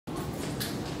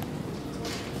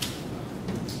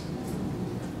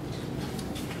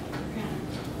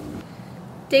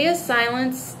Day of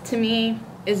silence to me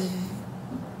is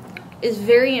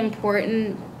very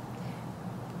important,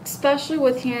 especially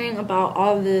with hearing about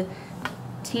all the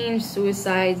teen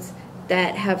suicides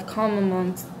that have come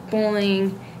amongst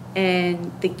bullying and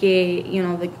the gay,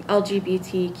 the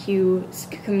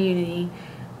LGBTQ community.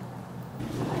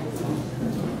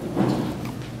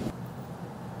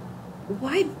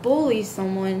 Why bully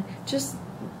someone just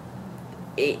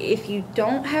if you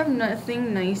don't have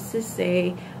nothing nice to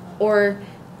say, or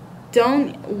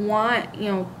don't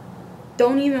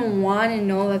even want to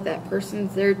know that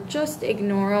person's there? Just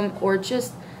ignore them, or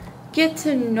just get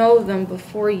to know them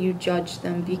before you judge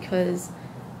them, because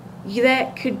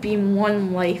that could be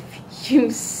one life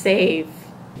you save.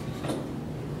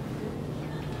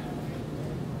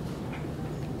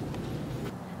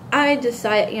 I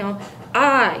decided,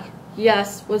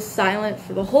 yes, was silent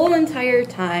for the whole entire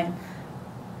time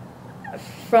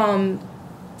from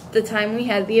the time we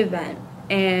had the event,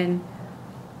 and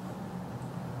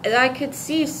I could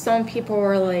see some people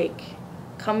were like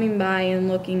coming by and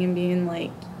looking and being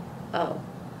like, oh,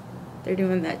 they're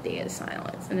doing that day of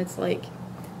silence. And it's like,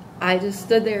 I just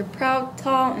stood there proud,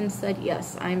 tall, and said,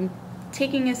 yes, I'm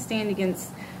taking a stand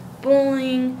against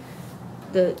bullying,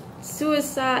 the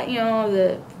suicide,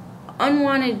 the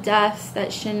unwanted deaths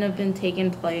that shouldn't have been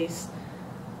taking place,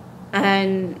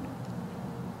 and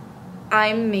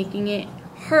I'm making it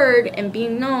heard and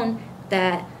being known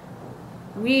that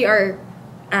we are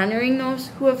honoring those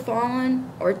who have fallen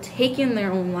or taken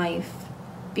their own life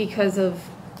because of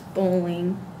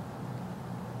bullying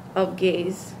of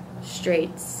gays,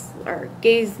 straights, or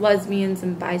gays, lesbians,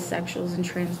 and bisexuals and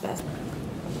transvestites.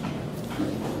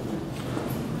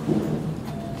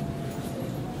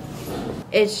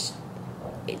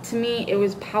 To me, it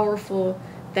was powerful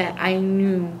that I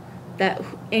knew that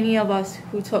any of us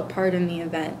who took part in the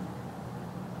event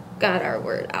got our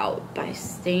word out by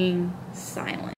staying silent.